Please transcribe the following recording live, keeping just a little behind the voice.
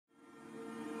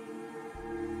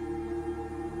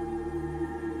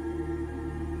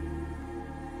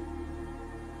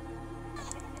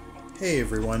Hey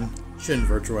everyone,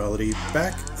 ShinVirtuality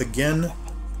back again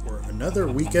for another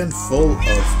weekend full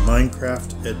of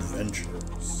Minecraft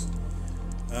adventures.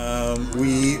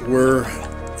 We were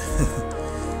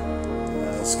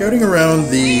scouting around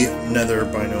the Nether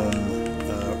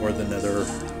biome, or the Nether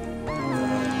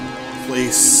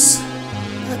place,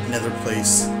 that Nether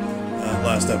place,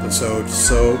 last episode,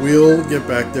 so we'll get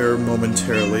back there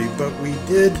momentarily, but we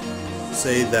did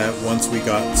say that once we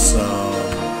got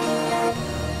some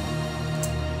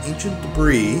ancient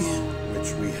debris,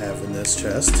 which we have in this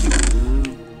chest.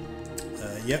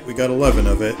 Yeah, we got 11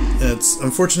 of it. It's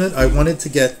unfortunate. I wanted to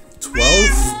get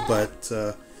 12, but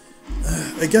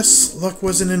I guess luck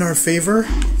wasn't in our favor,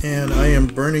 and I am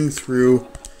burning through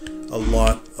a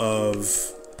lot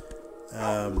of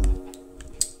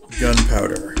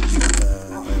gunpowder.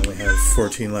 I only have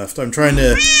 14 left. I'm trying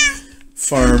to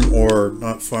farm, or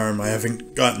not farm, I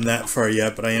haven't gotten that far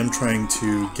yet, but I am trying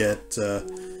to get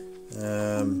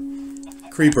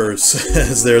creepers,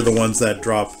 as they're the ones that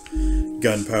drop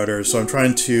gunpowder. So I'm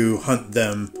trying to hunt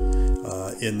them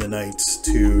in the night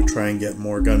to try and get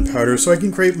more gunpowder so I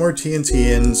can create more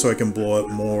TNT in, so I can blow up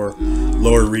more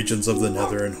lower regions of the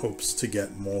Nether in hopes to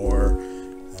get more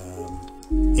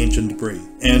ancient debris.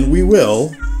 And we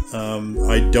will.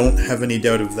 I don't have any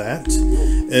doubt of that.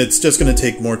 It's just going to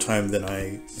take more time than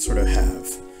I sort of have.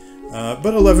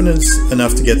 But 11 is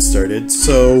enough to get started.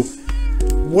 So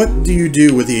what do you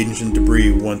do with the ancient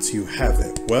debris once you have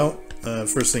it? Well,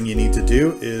 first thing you need to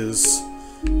do is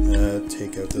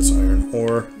take out this iron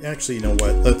ore. Actually, you know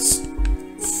what? Let's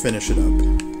finish it up.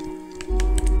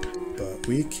 But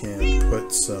we can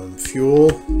put some fuel.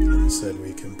 Like I said,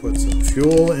 we can put some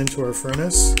fuel into our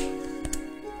furnace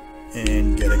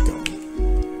and get it going.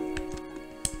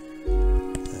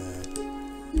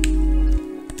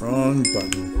 Wrong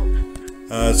button.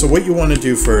 So what you want to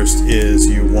do first is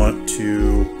you want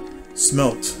to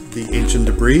smelt the ancient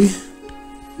debris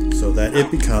so that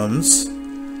it becomes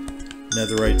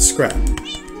netherite scrap.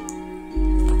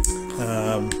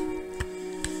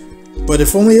 But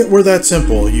if only it were that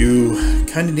simple, you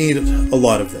kind of need a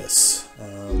lot of this.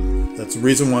 That's the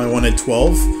reason why I wanted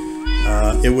 12.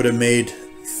 It would have made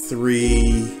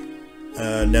 3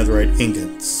 netherite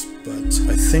ingots, but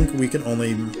I think we can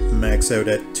only max out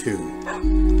at 2.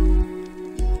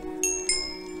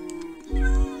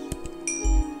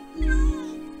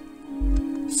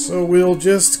 So we'll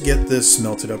just get this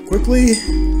smelted up quickly,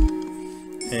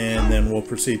 and then we'll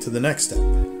proceed to the next step.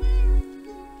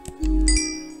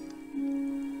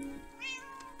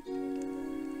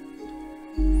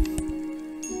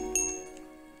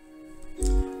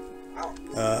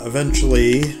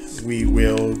 Eventually, we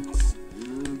will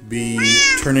be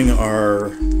turning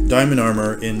our diamond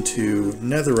armor into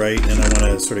netherite, and I want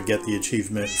to sort of get the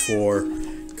achievement for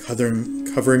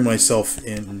covering myself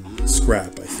in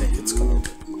scrap, I think it's called.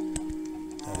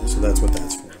 So that's what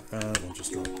that's for. We'll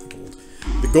just drop the gold.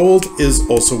 The gold is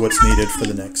also what's needed for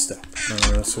the next step.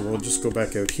 So we'll just go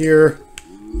back out here.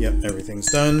 Yep, everything's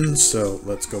done. So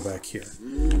let's go back here.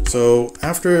 So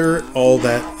after all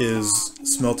that is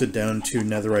smelted down to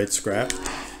netherite scrap,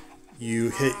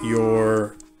 you hit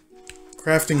your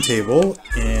crafting table,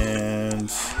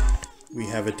 and we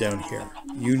have it down here.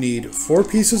 You need 4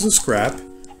 pieces of scrap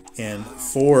and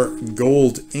 4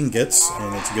 gold ingots,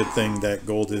 and it's a good thing that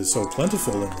gold is so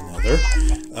plentiful in the Nether,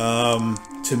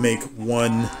 to make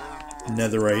 1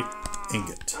 netherite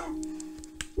ingot,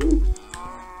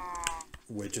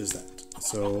 which is that.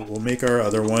 So we'll make our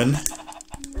other one,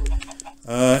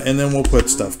 and then we'll put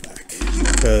stuff back,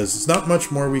 because there's not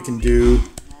much more we can do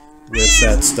with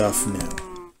that stuff now.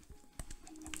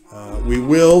 We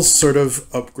will sort of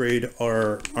upgrade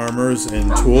our armors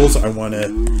and tools. I want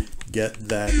to get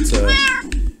that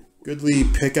goodly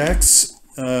pickaxe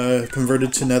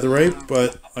converted to netherite,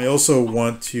 but I also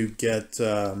want to get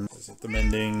the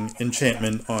mending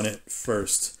enchantment on it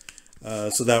first,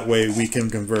 so that way we can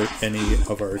convert any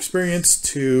of our experience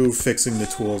to fixing the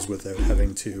tools without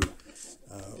having to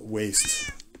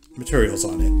waste materials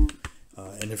on it.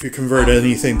 And if you convert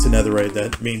anything to netherite,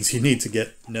 that means you need to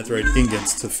get netherite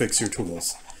ingots to fix your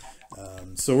tools.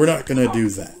 So we're not going to do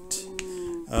that.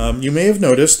 You may have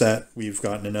noticed that we've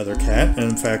gotten another cat, and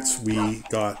in fact we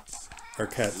got our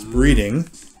cat's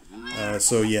breeding.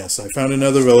 So yes, I found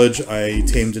another village, I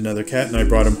tamed another cat, and I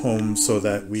brought him home so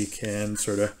that we can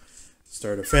sort of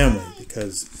start a family.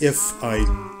 Because if I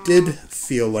did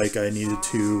feel like I needed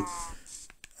to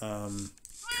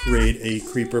create a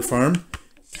creeper farm,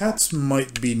 cats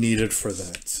might be needed for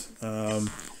that.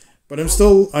 But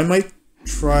I might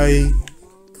try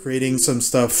creating some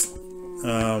stuff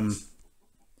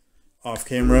off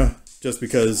camera, just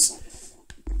because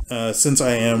since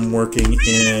I am working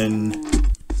in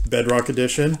Bedrock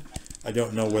Edition, I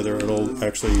don't know whether it'll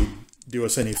actually do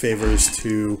us any favors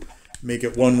to make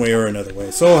it one way or another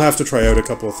way. So I'll have to try out a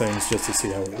couple of things just to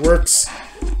see how it works.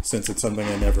 Since it's something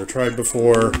I never tried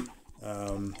before,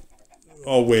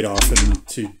 I'll wait off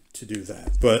to do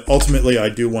that. But ultimately, I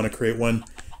do want to create one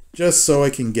just so I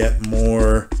can get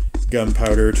more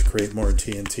gunpowder to create more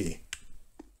TNT.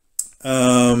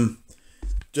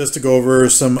 Just to go over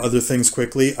some other things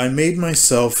quickly, I made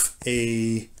myself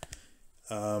a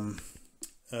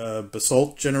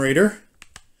basalt generator,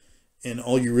 and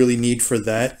all you really need for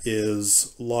that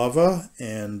is lava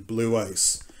and blue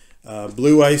ice.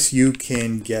 Blue ice you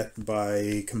can get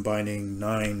by combining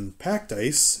 9 packed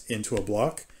ice into a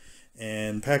block,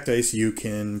 and packed ice you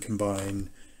can combine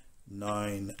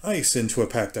 9 ice into a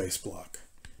packed ice block.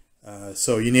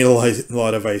 So you need a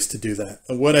lot of ice to do that.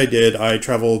 What I did, I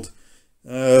traveled,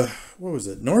 what was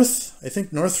it, north? I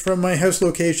think north from my house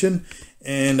location,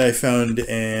 and I found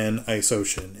an ice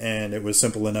ocean, and it was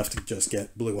simple enough to just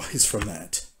get blue ice from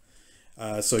that.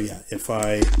 So yeah, if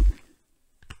I...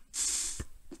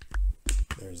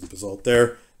 There's the basalt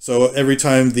there. So every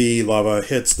time the lava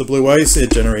hits the blue ice,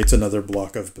 it generates another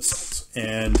block of basalt.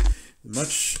 And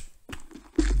much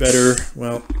better,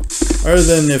 well, other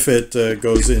than if it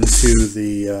goes into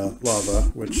the lava,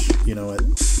 which, you know, it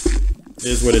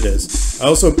is what it is. I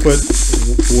also put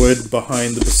wood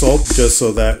behind the basalt just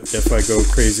so that if I go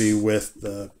crazy with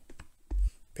the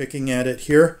picking at it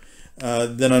here,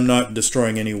 then I'm not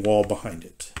destroying any wall behind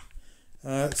it.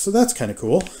 So that's kind of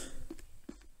cool.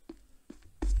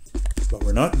 But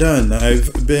we're not done.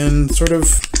 I've been sort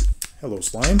of... Hello,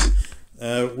 slime.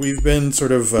 We've been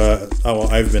sort of... well,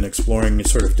 I've been exploring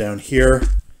sort of down here.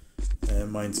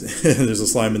 Mine's there's a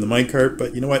slime in the minecart,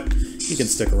 but you know what? He can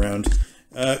stick around.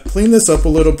 Clean this up a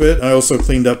little bit. I also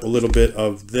cleaned up a little bit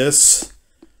of this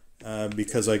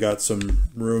because I got some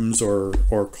rooms or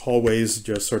hallways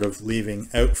just sort of leaving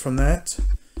out from that.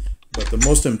 But the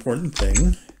most important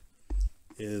thing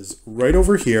is right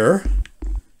over here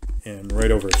and right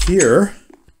over here.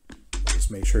 Just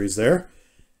make sure he's there.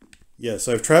 Yes,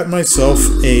 I've trapped myself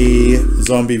a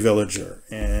zombie villager,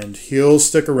 and he'll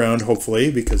stick around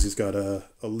hopefully because he's got a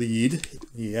lead.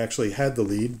 He actually had the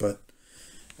lead, but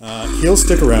he'll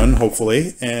stick around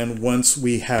hopefully, and once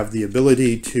we have the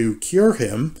ability to cure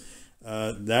him,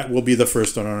 that will be the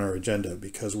first one on our agenda,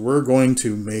 because we're going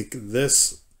to make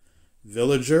this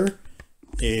villager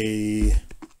a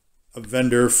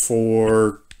vendor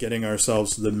for getting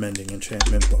ourselves the mending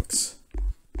enchantment books.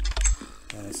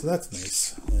 So that's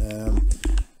nice.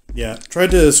 Yeah,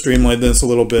 tried to streamline this a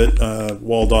little bit,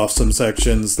 walled off some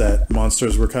sections that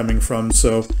monsters were coming from,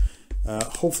 so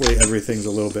hopefully everything's a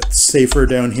little bit safer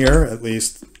down here, at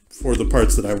least for the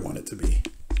parts that I want it to be.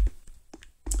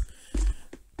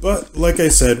 But like I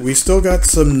said, we still got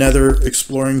some nether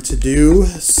exploring to do,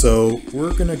 so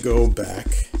we're going to go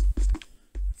back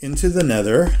into the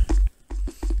nether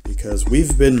because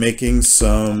we've been making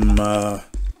some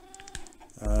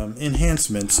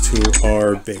enhancements to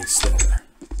our base there.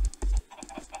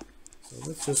 So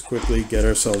let's just quickly get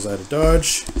ourselves out of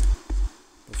dodge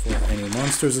before any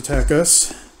monsters attack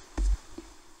us,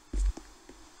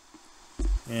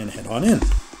 and head on in.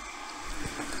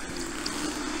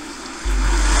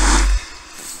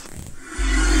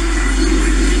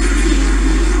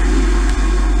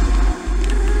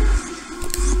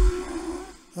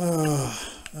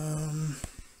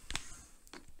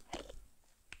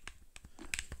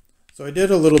 So I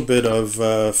did a little bit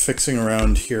of fixing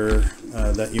around here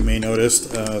that you may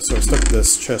notice. So I stuck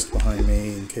this chest behind me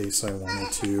in case I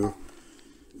wanted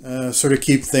to sort of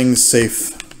keep things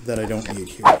safe that I don't need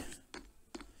here.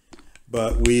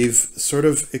 But we've sort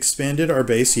of expanded our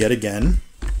base yet again.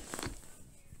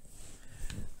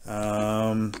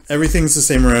 Everything's the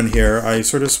same around here. I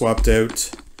sort of swapped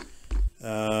out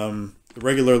the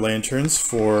regular lanterns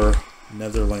for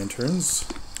nether lanterns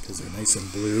because they're nice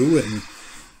and blue and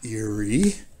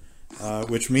eerie,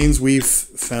 which means we've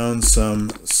found some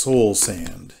soul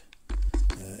sand.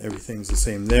 Everything's the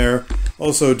same there.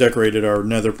 Also decorated our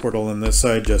nether portal on this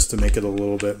side just to make it a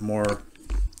little bit more,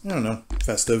 I don't know,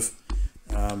 festive.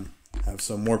 Have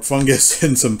some warp fungus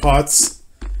in some pots.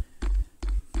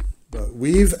 But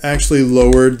we've actually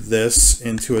lowered this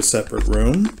into a separate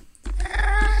room.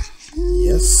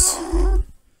 Yes.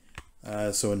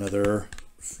 So another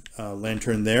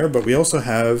lantern there, but we also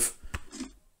have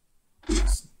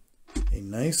a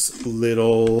nice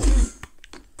little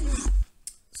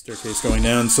staircase going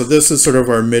down. So this is sort of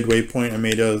our midway point. I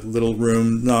made a little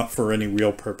room, not for any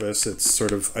real purpose. It's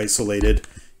sort of isolated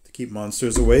to keep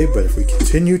monsters away. But if we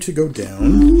continue to go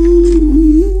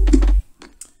down,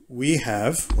 we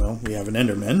have an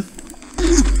Enderman.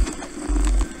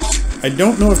 I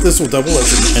don't know if this will double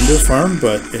as an Ender farm,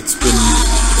 but it's been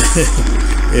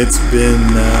it's been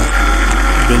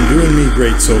doing me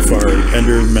great so far.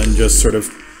 Endermen just sort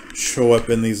of show up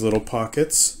in these little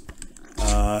pockets,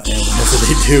 and whenever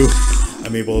they do,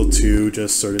 I'm able to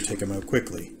just sort of take them out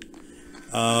quickly.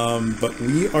 But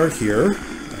we are here.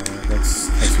 Let's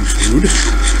have some food.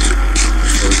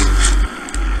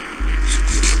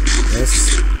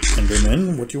 Yes,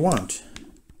 Enderman, what do you want?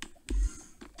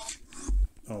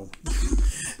 Oh.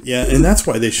 Yeah, and that's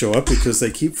why they show up, because they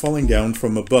keep falling down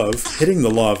from above, hitting the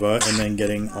lava, and then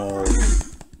getting all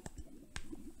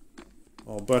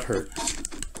butthurt.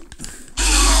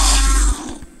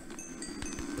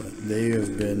 But they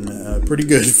have been pretty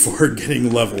good for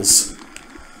getting levels.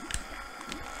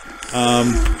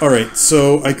 Alright,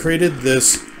 so I created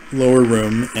this lower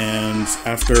room, and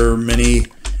after many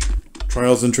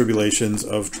trials and tribulations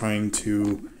of trying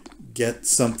to get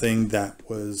something that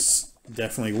was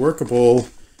definitely workable,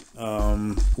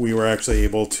 we were actually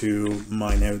able to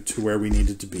mine out to where we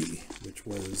needed to be, which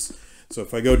was, so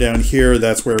if I go down here,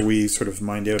 that's where we sort of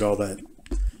mined out all that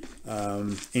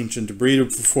ancient debris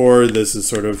before. This is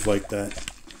sort of like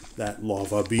that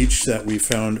lava beach that we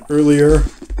found earlier,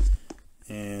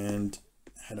 and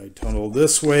had I tunneled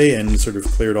this way and sort of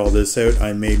cleared all this out,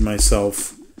 I made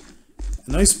myself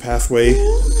a nice pathway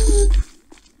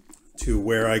to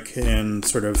where I can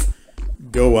sort of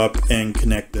go up and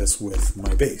connect this with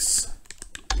my base.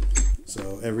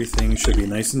 So everything should be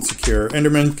nice and secure.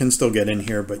 Endermen can still get in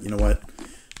here, but you know what?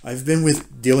 I've been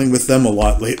dealing with them a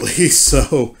lot lately,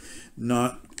 so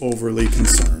not overly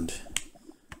concerned.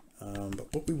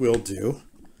 But what we will do,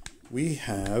 we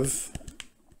have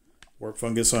warp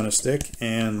fungus on a stick,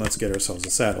 and let's get ourselves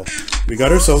a saddle. We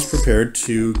got ourselves prepared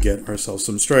to get ourselves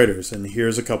some striders, and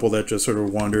here's a couple that just sort of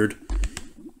wandered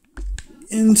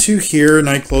into here, and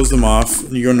I closed them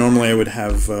off. Normally I would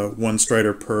have one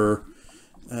strider per,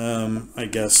 I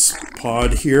guess,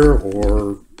 pod here,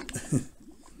 or I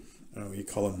don't know what you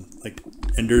call them, like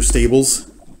ender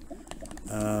stables.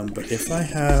 But if I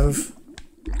have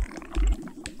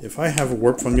a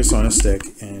warp fungus on a stick,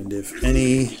 and if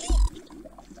any,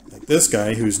 like this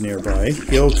guy who's nearby,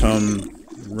 he'll come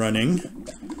running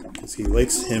because he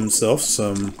likes himself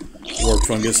some warp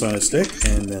fungus on a stick,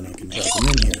 and then I can drop him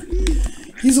in here.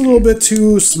 He's a little bit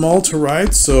too small to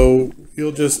ride, so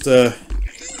you'll just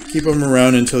keep him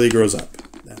around until he grows up.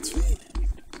 That's fine.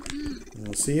 And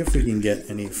we'll see if we can get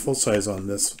any full size on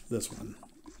this one.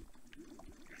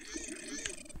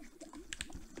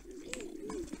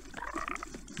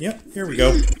 Yep, here we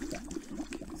go.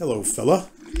 Hello, fella.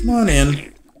 Come on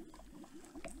in.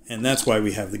 And that's why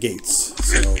we have the gates.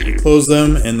 So we close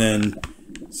them and then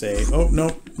say, oh,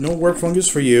 no warp fungus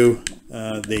for you.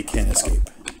 They can't escape.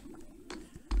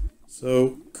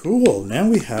 So, cool. Now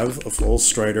we have a full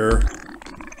strider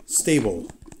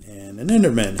stable and an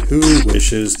Enderman who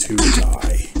wishes to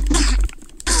die.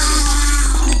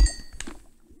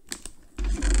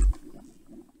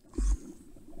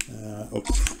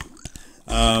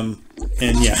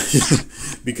 And yeah,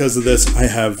 because of this, I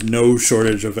have no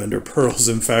shortage of ender pearls.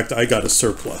 In fact, I got a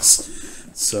surplus.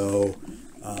 So,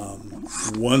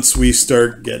 once we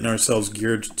start getting ourselves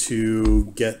geared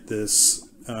to get this,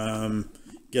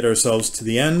 get ourselves to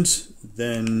the end,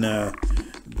 then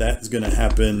that's going to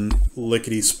happen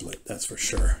lickety-split, that's for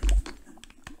sure.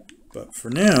 But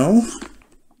for now,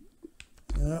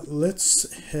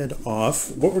 let's head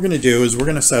off. What we're going to do is we're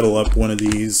going to saddle up one of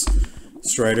these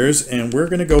striders, and we're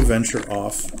going to go venture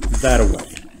off that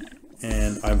away.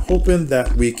 And I'm hoping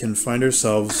that we can find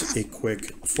ourselves a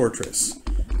quick fortress.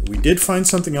 We did find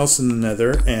something else in the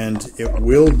Nether, and it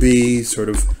will be sort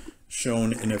of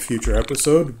shown in a future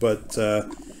episode, but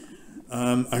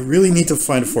I really need to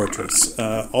find a fortress.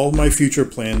 All my future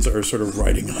plans are sort of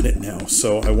riding on it now,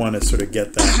 so I want to sort of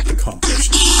get that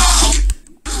accomplished.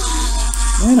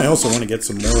 And I also want to get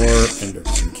some more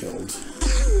Endermen killed.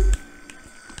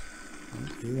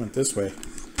 He went this way.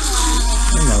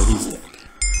 And now he's dead.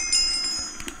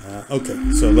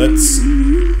 Okay, so let's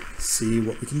see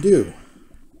what we can do.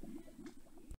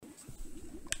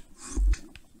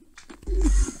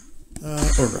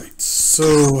 Alright,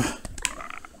 so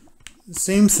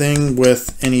same thing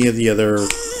with any of the other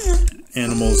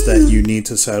animals that you need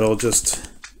to saddle. Just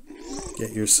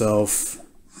get yourself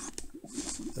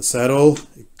a saddle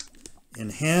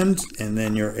in hand, and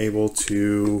then you're able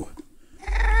to...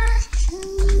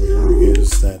 Where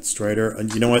is that strider?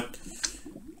 And you know what?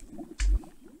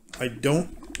 I don't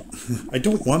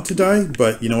want to die,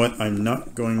 but you know what? I'm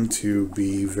not going to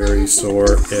be very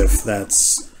sore if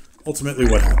that's ultimately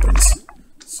what happens.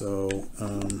 So,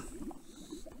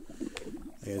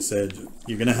 like I said,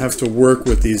 you're going to have to work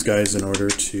with these guys in order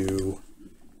to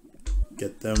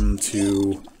get them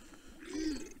to...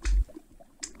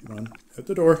 Come on, out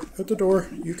the door, out the door.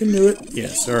 You can do it.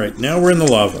 Yes, alright, now we're in the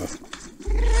lava.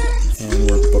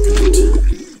 And we're booking it.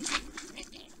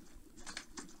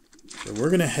 So we're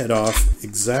going to head off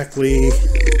exactly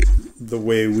the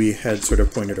way we had sort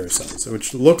of pointed ourselves,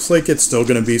 which looks like it's still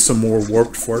going to be some more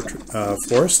warped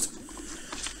forest.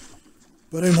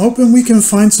 But I'm hoping we can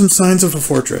find some signs of a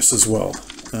fortress as well,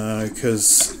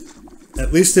 because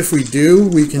at least if we do,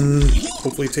 we can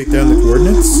hopefully take down the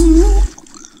coordinates.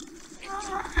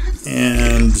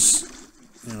 And,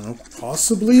 you know,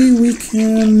 possibly we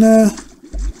can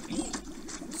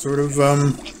sort of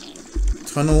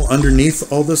tunnel underneath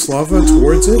all this lava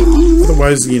towards it.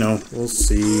 Otherwise, you know, we'll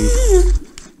see.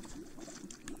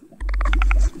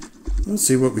 We'll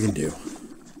see what we can do.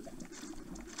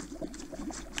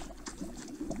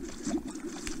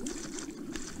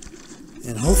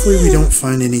 And hopefully we don't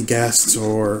find any ghasts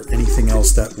or anything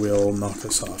else that will knock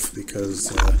us off, because,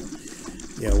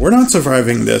 yeah, we're not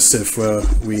surviving this if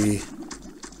we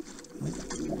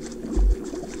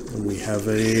have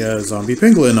a zombie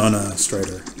piglin on a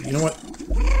strider. You know what?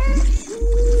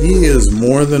 He is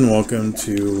more than welcome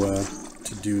to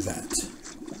do that.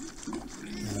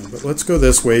 But let's go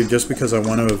this way, just because I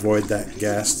want to avoid that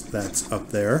ghast that's up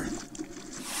there.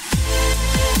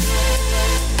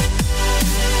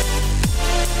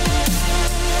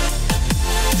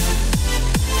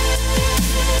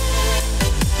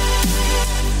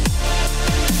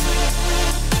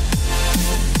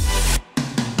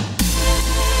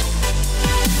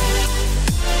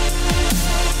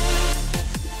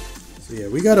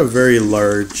 We got a very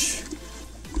large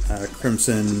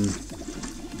crimson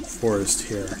forest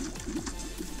here.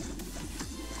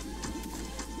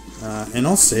 And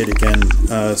I'll say it again,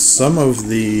 some of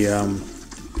the,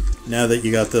 now that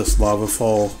you got this lava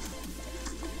fall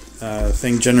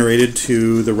thing generated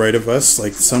to the right of us,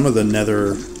 like some of the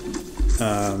nether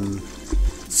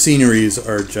sceneries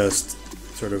are just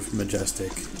sort of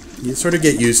majestic. You sort of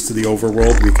get used to the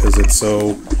overworld because it's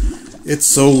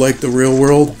so like the real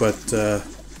world, but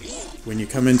when you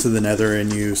come into the nether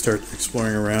and you start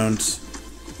exploring around,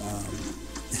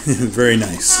 very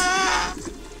nice.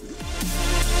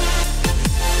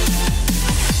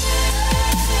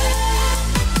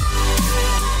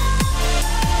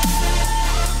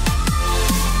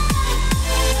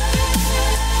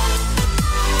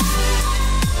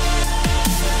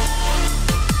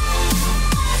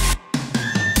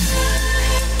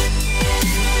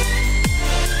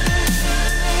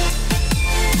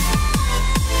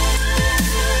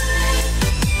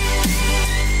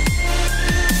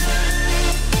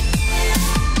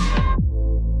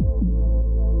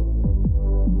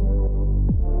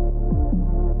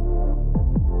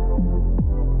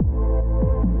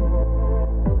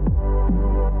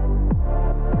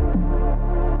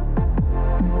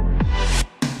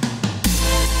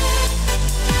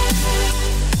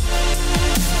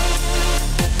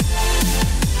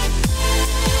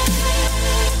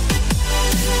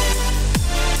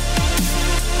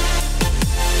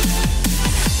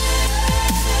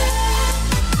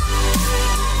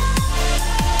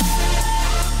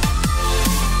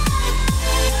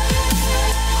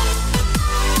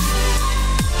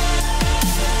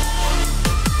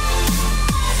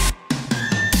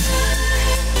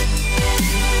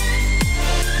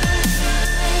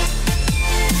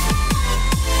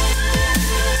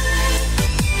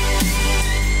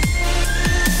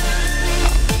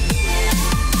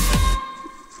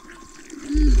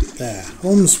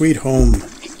 Home sweet home.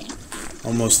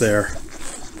 Almost there.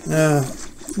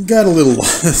 Got a little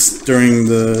lost during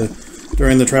the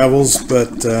travels,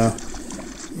 but you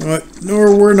know what?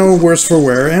 We're no worse for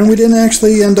wear, and we didn't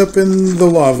actually end up in the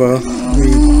lava.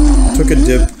 We took a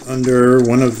dip under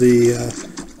one of the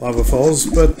lava falls,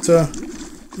 but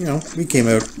you know, we came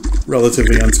out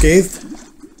relatively unscathed.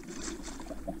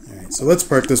 Alright, so let's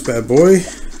park this bad boy.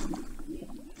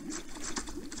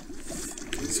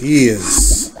 Because he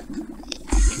is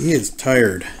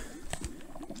tired.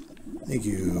 Thank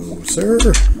you, sir.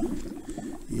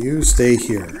 You stay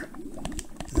here.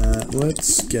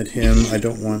 Let's get him. I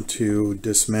don't want to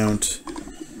dismount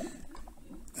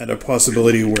at a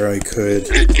possibility where I could.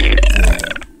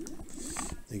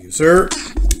 Thank you, sir.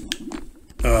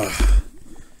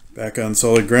 Back on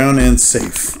solid ground and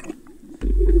safe.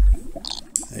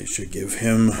 I should give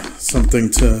him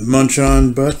something to munch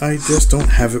on, but I just don't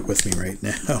have it with me right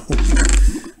now.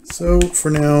 So, for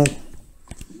now,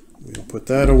 we'll put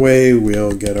that away.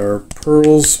 We'll get our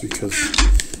pearls, because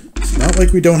it's not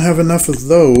like we don't have enough of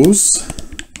those.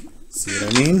 See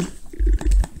what I mean?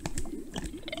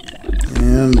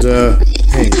 And,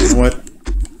 hey, you know what?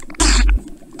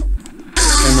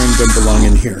 Emerald don't belong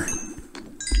in here.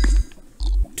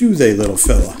 Do they, little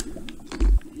fella?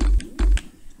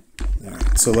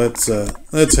 Alright, so let's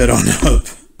head on up.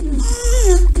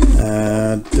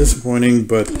 Disappointing,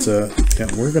 but,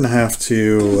 yeah, we're gonna have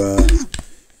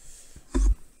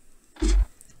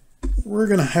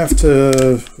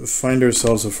to find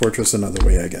ourselves a fortress another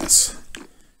way, I guess.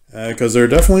 Because there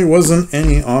definitely wasn't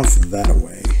any off that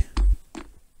way.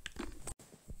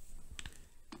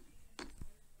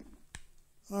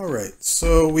 Alright,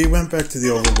 so we went back to the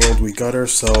overworld, we got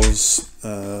ourselves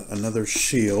another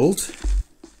shield,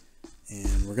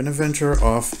 and we're going to venture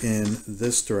off in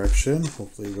this direction,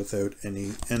 hopefully without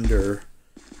any ender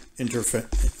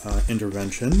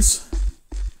interventions.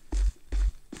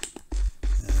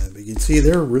 But you can see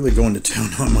they're really going to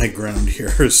town on my ground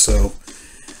here, so,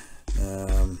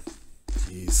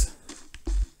 geez.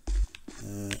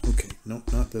 Okay,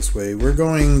 nope, not this way, we're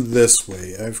going this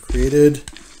way. I've created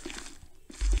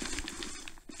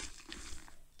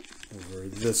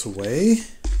this way.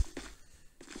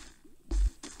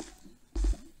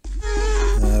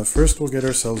 First we'll get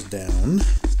ourselves down,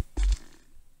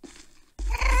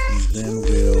 and then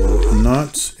we'll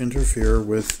not interfere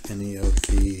with any of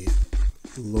the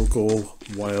local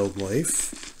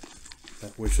wildlife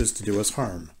that wishes to do us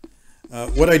harm.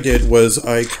 What I did was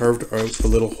I carved out a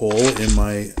little hole in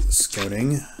my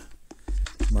scouting,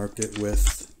 marked it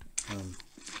with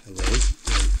hello.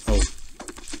 Oh,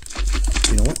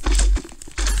 you know what?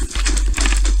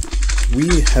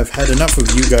 We have had enough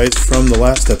of you guys from the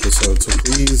last episode, so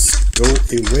please go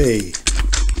away.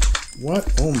 What?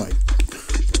 Oh my...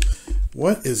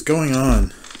 What is going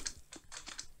on?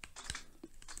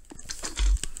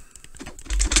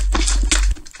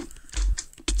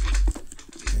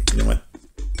 You know what?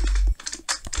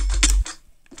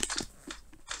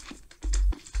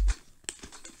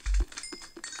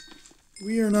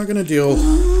 We are not going to deal...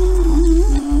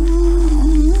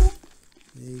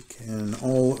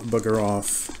 all bugger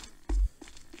off.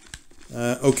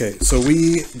 Okay, so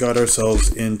we got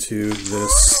ourselves into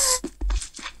this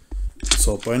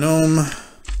salt biome,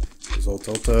 salt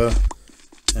delta.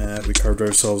 We carved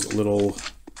ourselves a little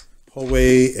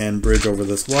hallway and bridge over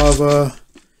this lava,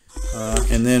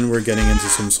 and then we're getting into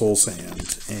some soul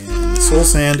sand. And soul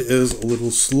sand is a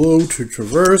little slow to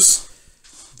traverse,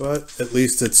 but at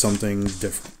least it's something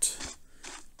different.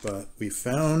 But we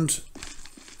found...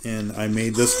 And I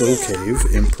made this little cave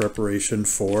in preparation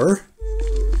for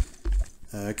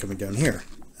coming down here.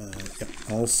 Yep,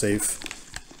 all safe.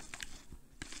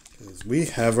 Because we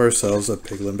have ourselves a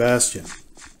piglin bastion.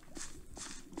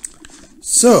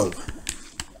 So,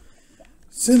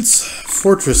 since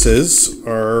fortresses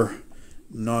are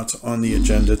not on the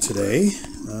agenda today,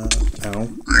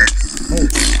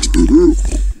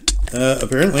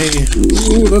 apparently,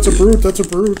 ooh, that's a brute, that's a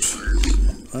brute.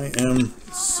 I am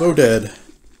so dead.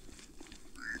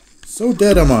 So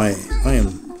dead am I. I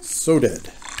am so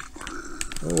dead.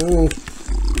 Oh.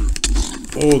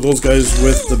 Oh, those guys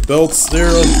with the belts,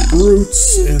 they're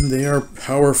brutes, and they are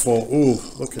powerful. Oh,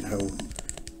 look at how...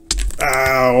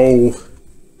 Ow!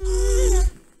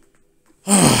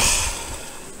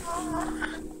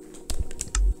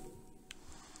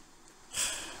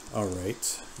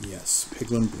 Alright, yes,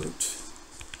 piglin brute.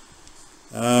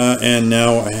 And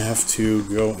now I have to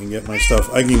go and get my stuff.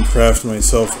 I can craft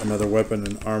myself another weapon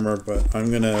and armor, but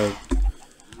I'm gonna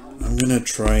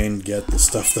try and get the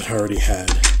stuff that I already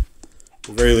had. At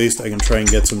the very least, I can try and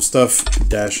get some stuff,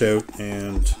 dash out,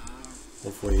 and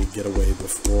hopefully get away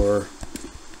before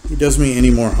he does me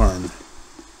any more harm.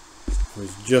 I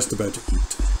was just about to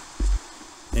eat.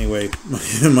 Anyway,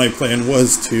 my plan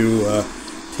was to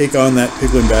take on that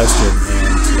piglin bastion,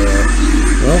 and,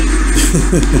 well...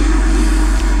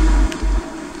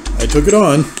 I took it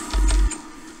on.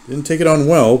 Didn't take it on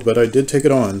well, but I did take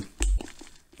it on.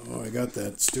 Oh, I got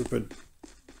that stupid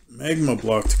magma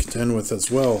block to contend with as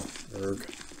well. Erg.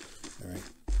 Alright,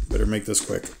 better make this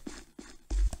quick.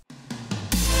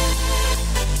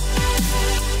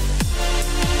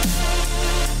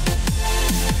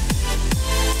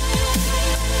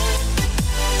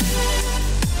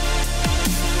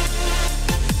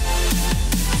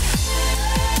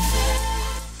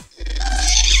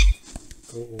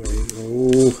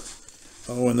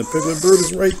 Oh, and the piglin bird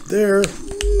is right there.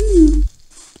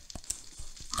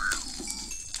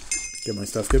 Get my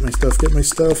stuff, get my stuff, get my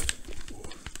stuff.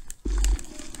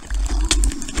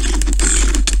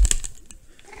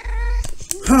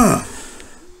 Huh.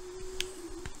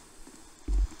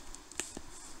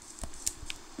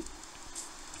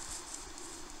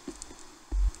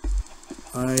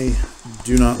 I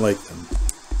do not like them.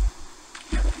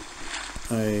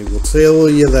 I will tell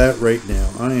you that right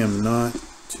now. I am not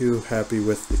too happy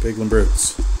with the piglin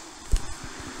brutes.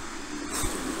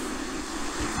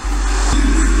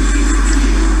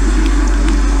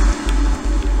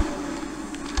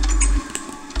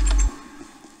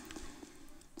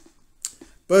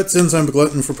 But since I'm a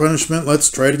glutton for punishment, let's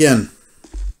try it again.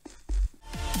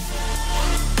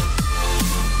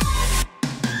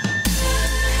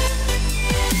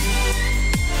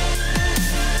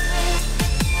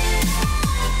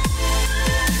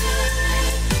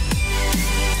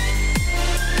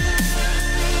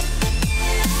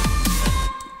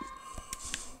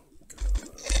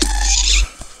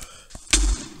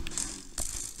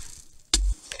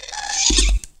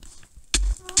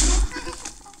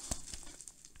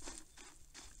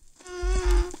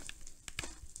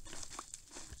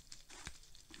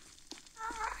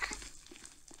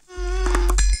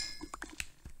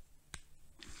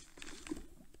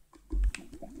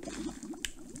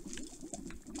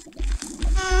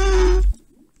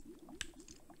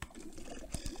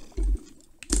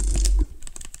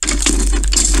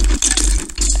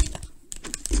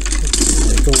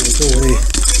 Go away.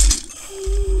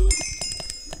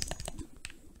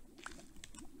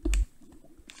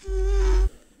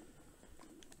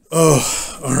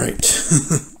 Oh, all right.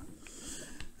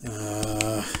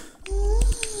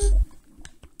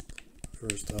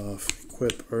 First off,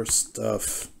 equip our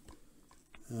stuff.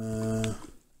 So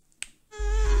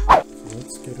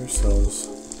let's get ourselves.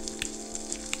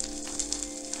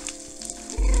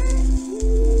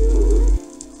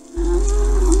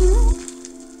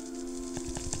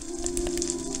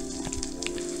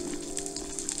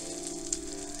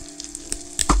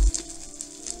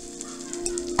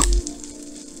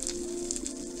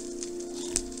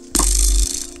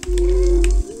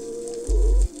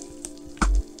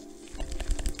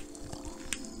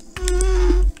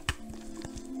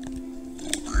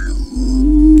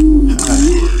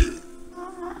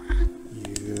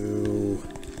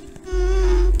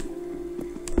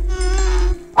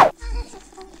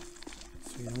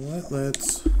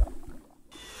 Let's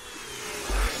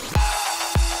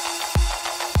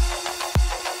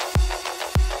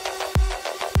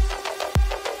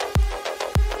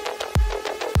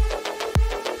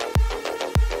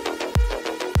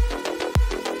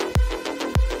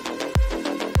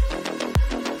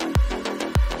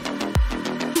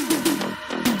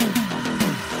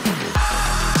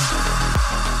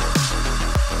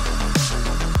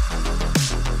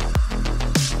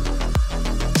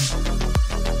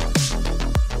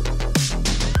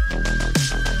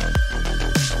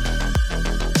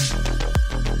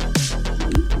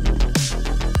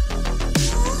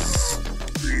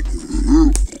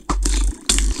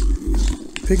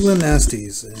piglin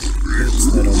nasties.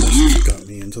 That almost got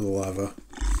me into the lava.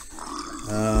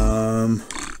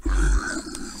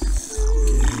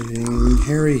 Getting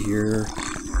hairy here.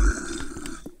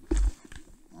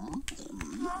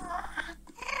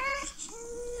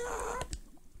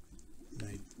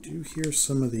 I do hear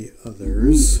some of the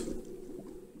others.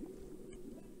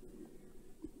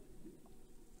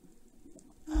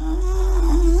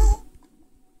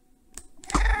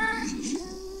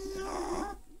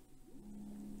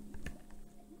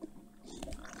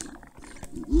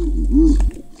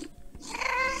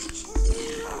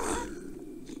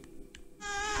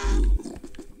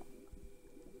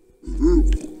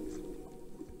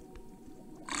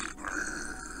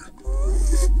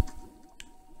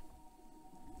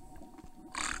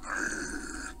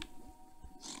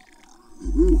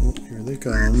 Oh, here they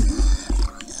come.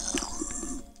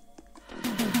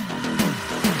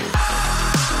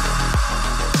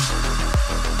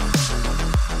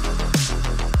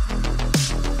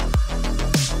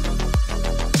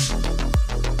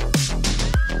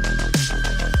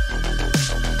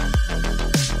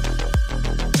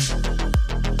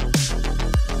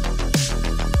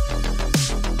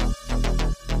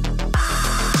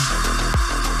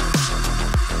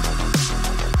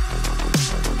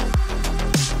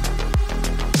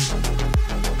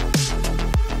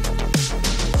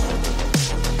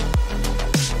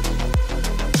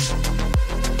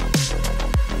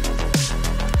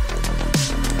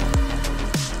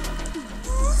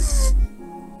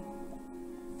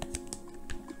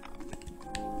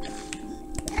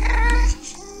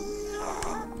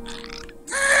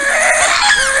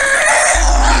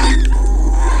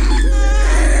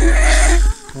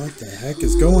 What the heck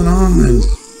is going on?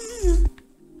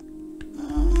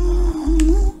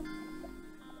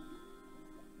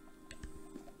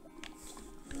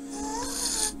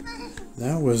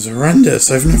 That was horrendous.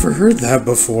 I've never heard that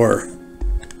before.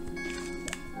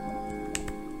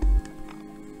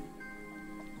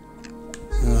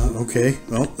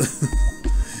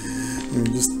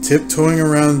 tiptoeing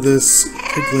around this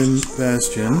piglin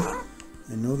bastion.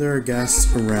 I know there are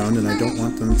ghasts around and I don't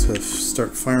want them to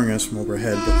start firing us from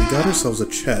overhead, but we got ourselves a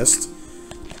chest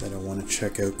that I want to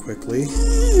check out quickly.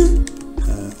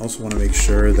 Also want to make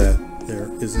sure that there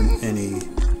isn't any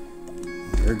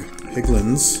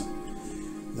piglins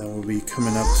that will be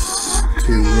coming up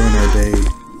to ruin our day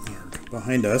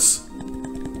behind us.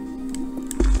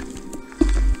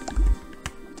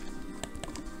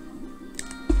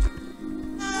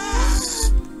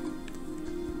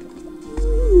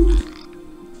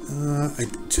 I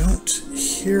don't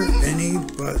hear any,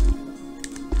 but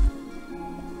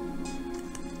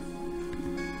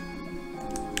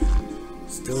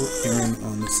still erring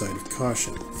on the side of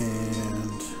caution.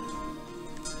 And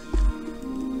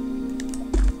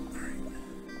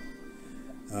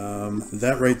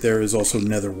that right there is also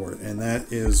nether wart, and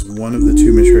that is one of the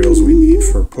 2 materials we need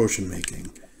for potion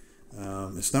making.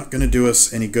 It's not going to do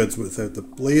us any good without the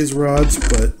blaze rods,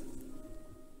 but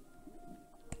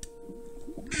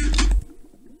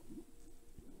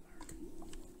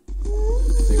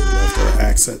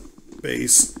at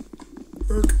base.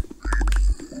 And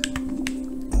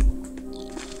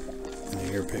I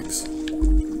hear pigs.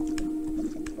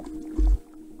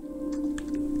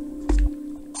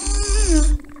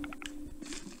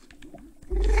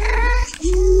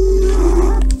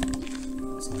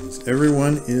 As long as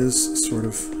everyone is sort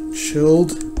of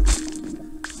chilled.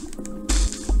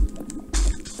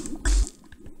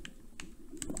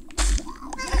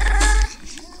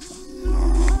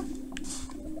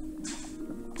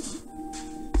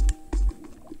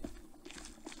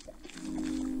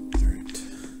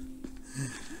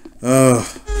 Oh,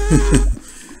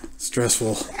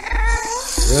 stressful.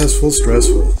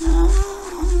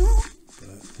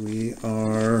 But we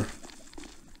are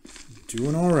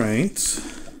doing all right.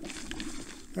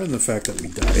 Other than the fact that we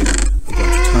died a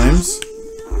bunch of times.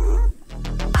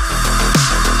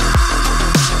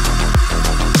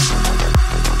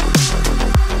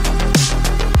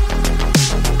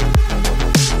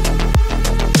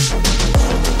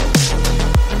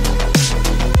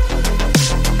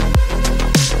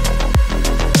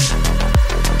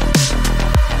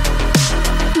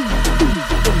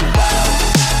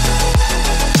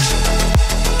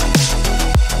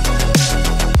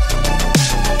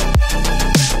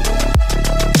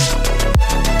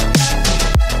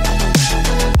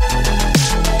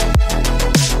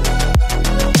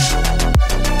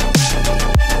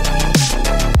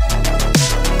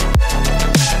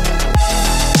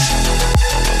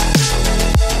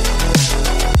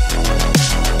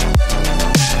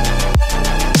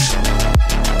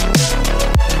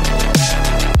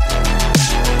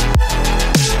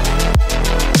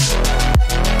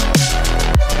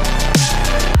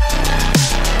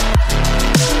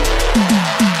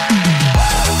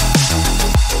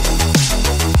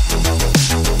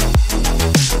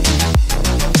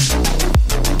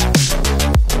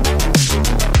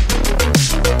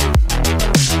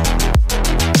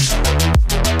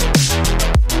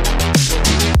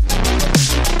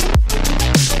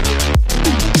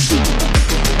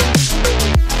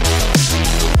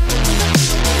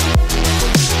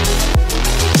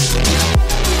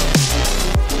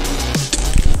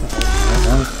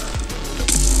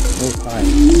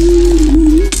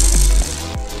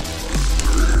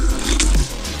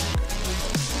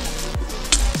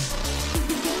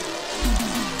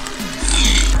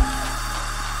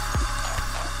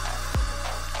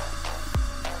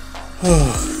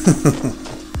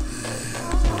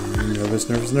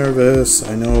 Nervous.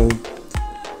 I know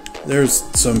there's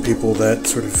some people that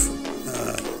sort of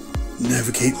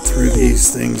navigate through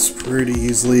these things pretty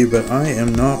easily, but I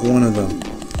am not one of them.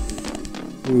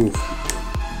 Ooh.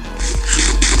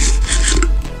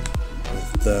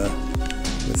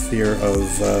 With fear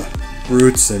of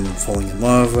roots and falling in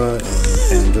lava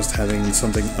and just having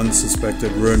something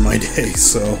unsuspected ruin my day,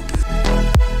 so...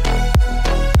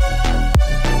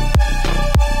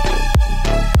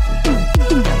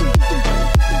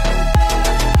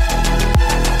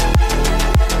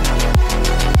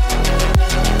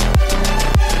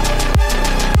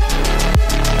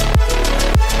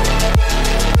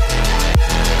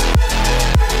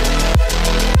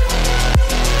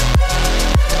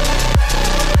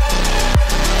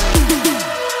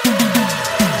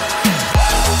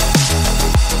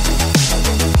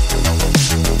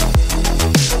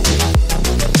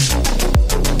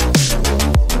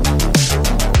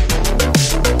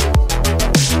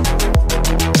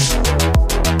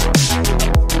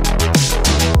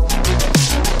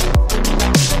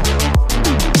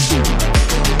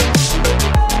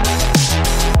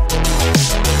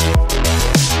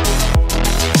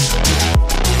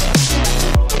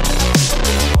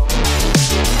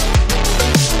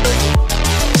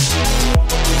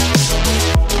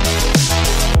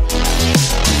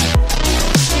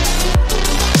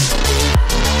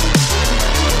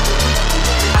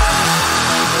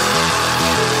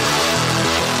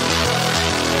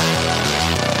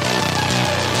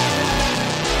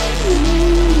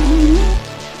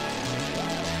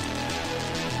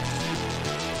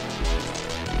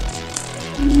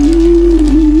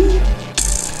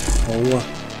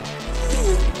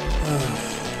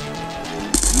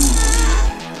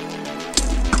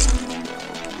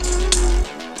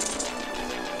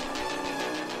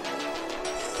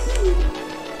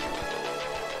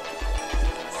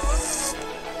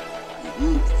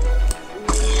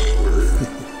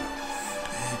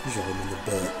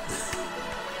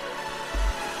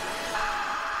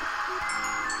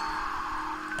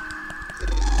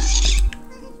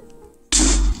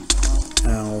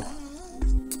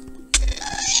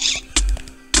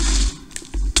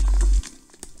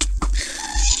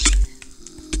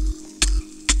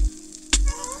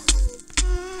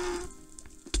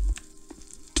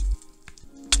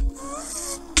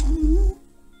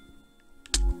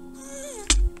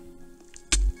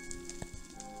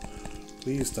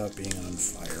 Please stop being on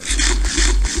fire.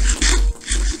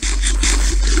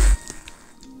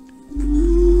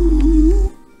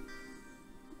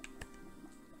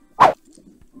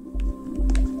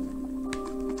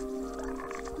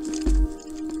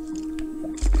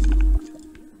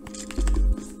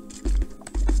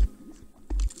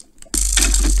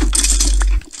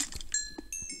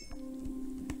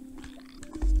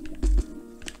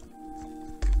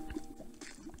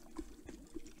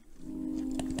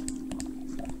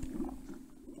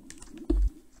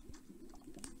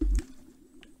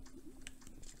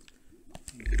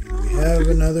 Have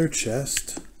another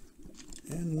chest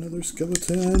and another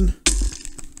skeleton.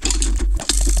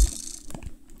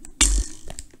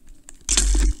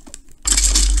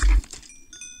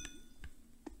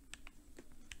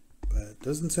 But it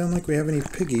doesn't sound like we have any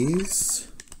piggies.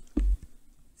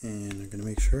 And I'm going to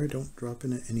make sure I don't drop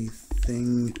into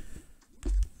anything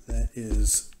that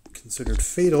is considered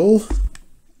fatal.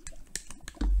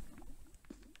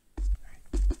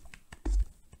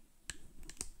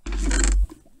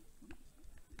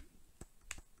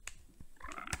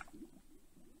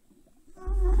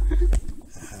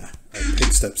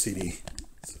 Step CD.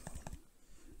 So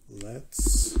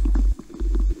let's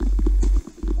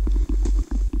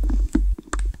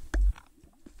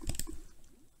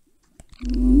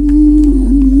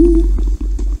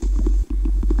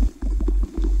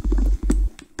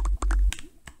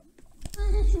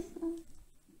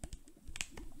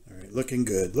all right, looking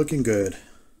good, looking good.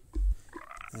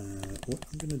 What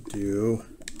I'm gonna do,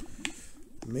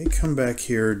 I may come back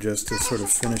here just to sort of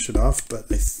finish it off, but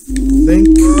I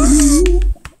think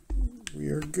we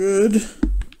are good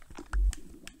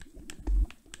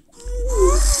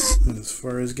as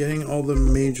far as getting all the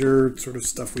major sort of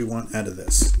stuff we want out of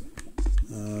this.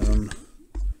 I'm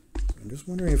just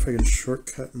wondering if I can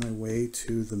shortcut my way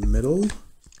to the middle.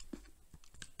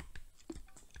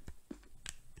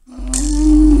 Yeah,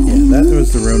 that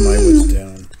was the room I was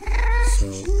down. So,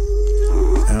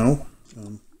 ow.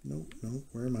 No, no,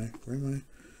 where am I? Where am I?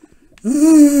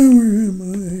 Where am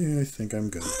I? I think I'm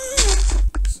good.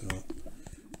 So,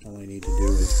 all I need to do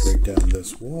is break down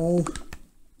this wall.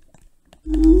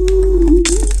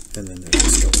 And then there's a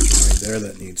skeleton right there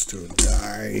that needs to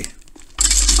die.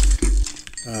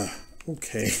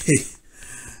 Okay.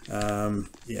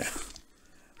 Yeah.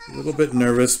 A little bit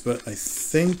nervous, but I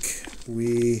think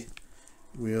we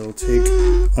will take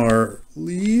our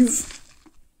leave,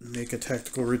 make a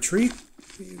tactical retreat.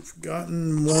 We've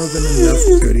gotten more than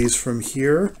enough goodies from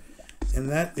here, and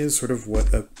that is sort of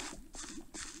what a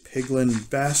piglin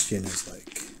bastion is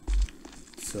like.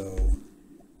 So,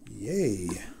 yay.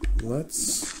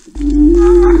 Let's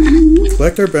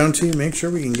collect our bounty, make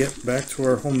sure we can get back to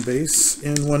our home base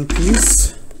in one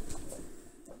piece.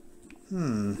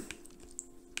 And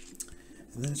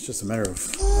then it's just a matter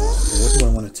of what do I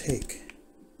want to take?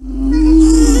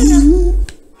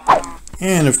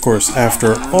 And of course,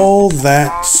 after all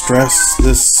that stress,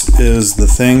 this is the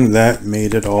thing that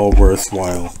made it all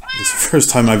worthwhile. It's the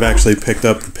first time I've actually picked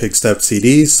up the Pig Step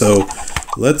CD, so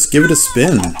let's give it a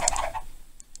spin.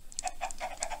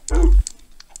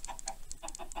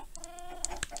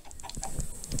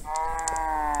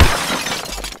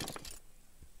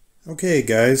 Okay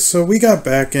guys, so we got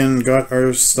back and got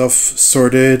our stuff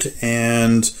sorted,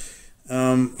 and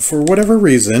for whatever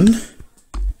reason,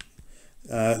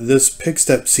 this Pig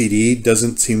Step CD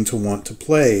doesn't seem to want to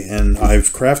play, and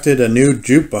I've crafted a new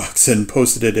jukebox and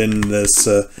posted it in this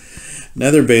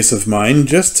nether base of mine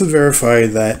just to verify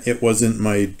that it wasn't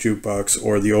my jukebox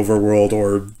or the overworld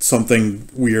or something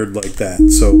weird like that.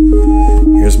 So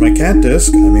here's my cat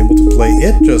disc. I'm able to play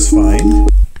it just fine.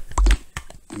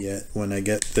 Yet when I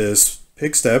get this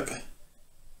Pig Step,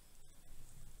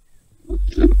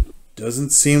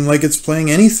 doesn't seem like it's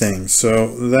playing anything,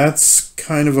 so that's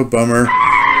kind of a bummer.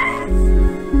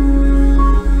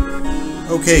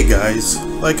 Okay guys,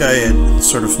 like I had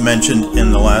sort of mentioned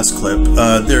in the last clip,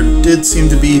 there did seem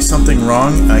to be something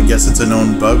wrong. I guess it's a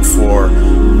known bug for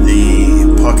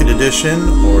the Pocket Edition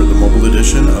or the mobile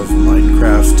edition of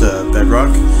Minecraft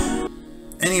Bedrock.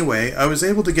 Anyway, I was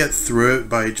able to get through it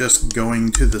by just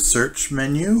going to the search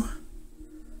menu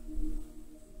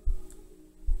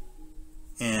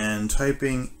and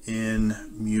typing in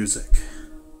music.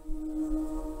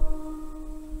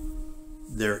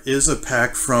 There is a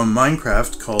pack from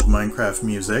Minecraft called Minecraft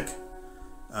Music.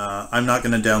 I'm not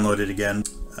going to download it again.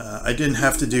 I didn't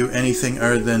have to do anything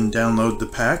other than download the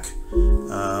pack,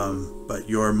 but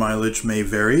your mileage may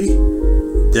vary.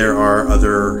 There are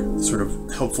other sort of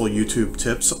helpful YouTube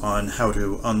tips on how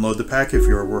to unload the pack if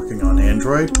you're working on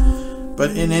Android.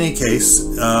 But in any case,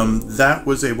 that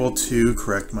was able to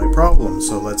correct my problem.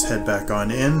 So let's head back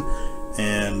on in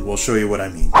and we'll show you what I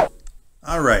mean.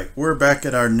 Alright, we're back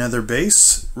at our nether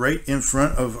base, right in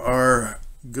front of our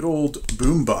good old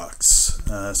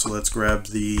boombox. So let's grab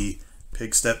the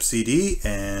Pig Step CD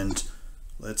and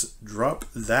let's drop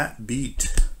that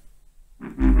beat.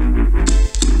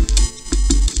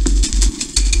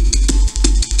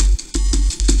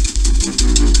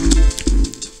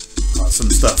 Awesome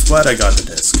stuff. Glad I got the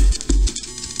disc.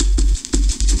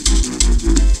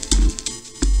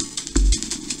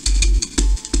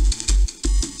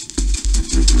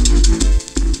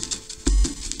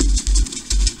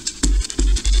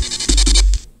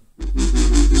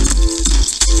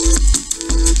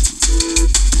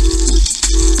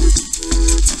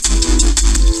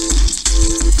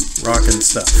 Rockin'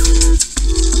 stuff.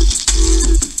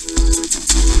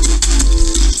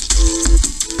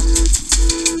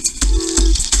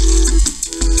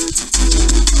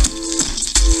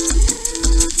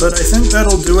 But I think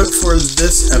that'll do it for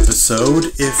this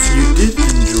episode. If you did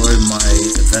enjoy my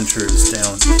adventures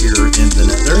down here in the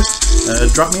Nether,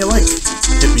 drop me a like,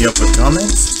 hit me up with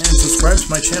comments, and subscribe to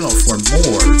my channel for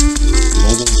more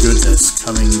mobile goodness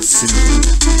coming soon.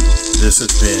 This has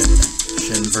been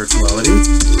ShinVirtuality.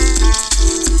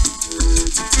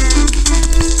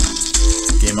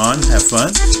 Game on, have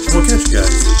fun, and we'll catch you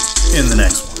guys in the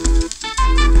next one.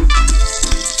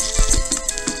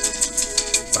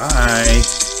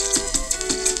 Bye!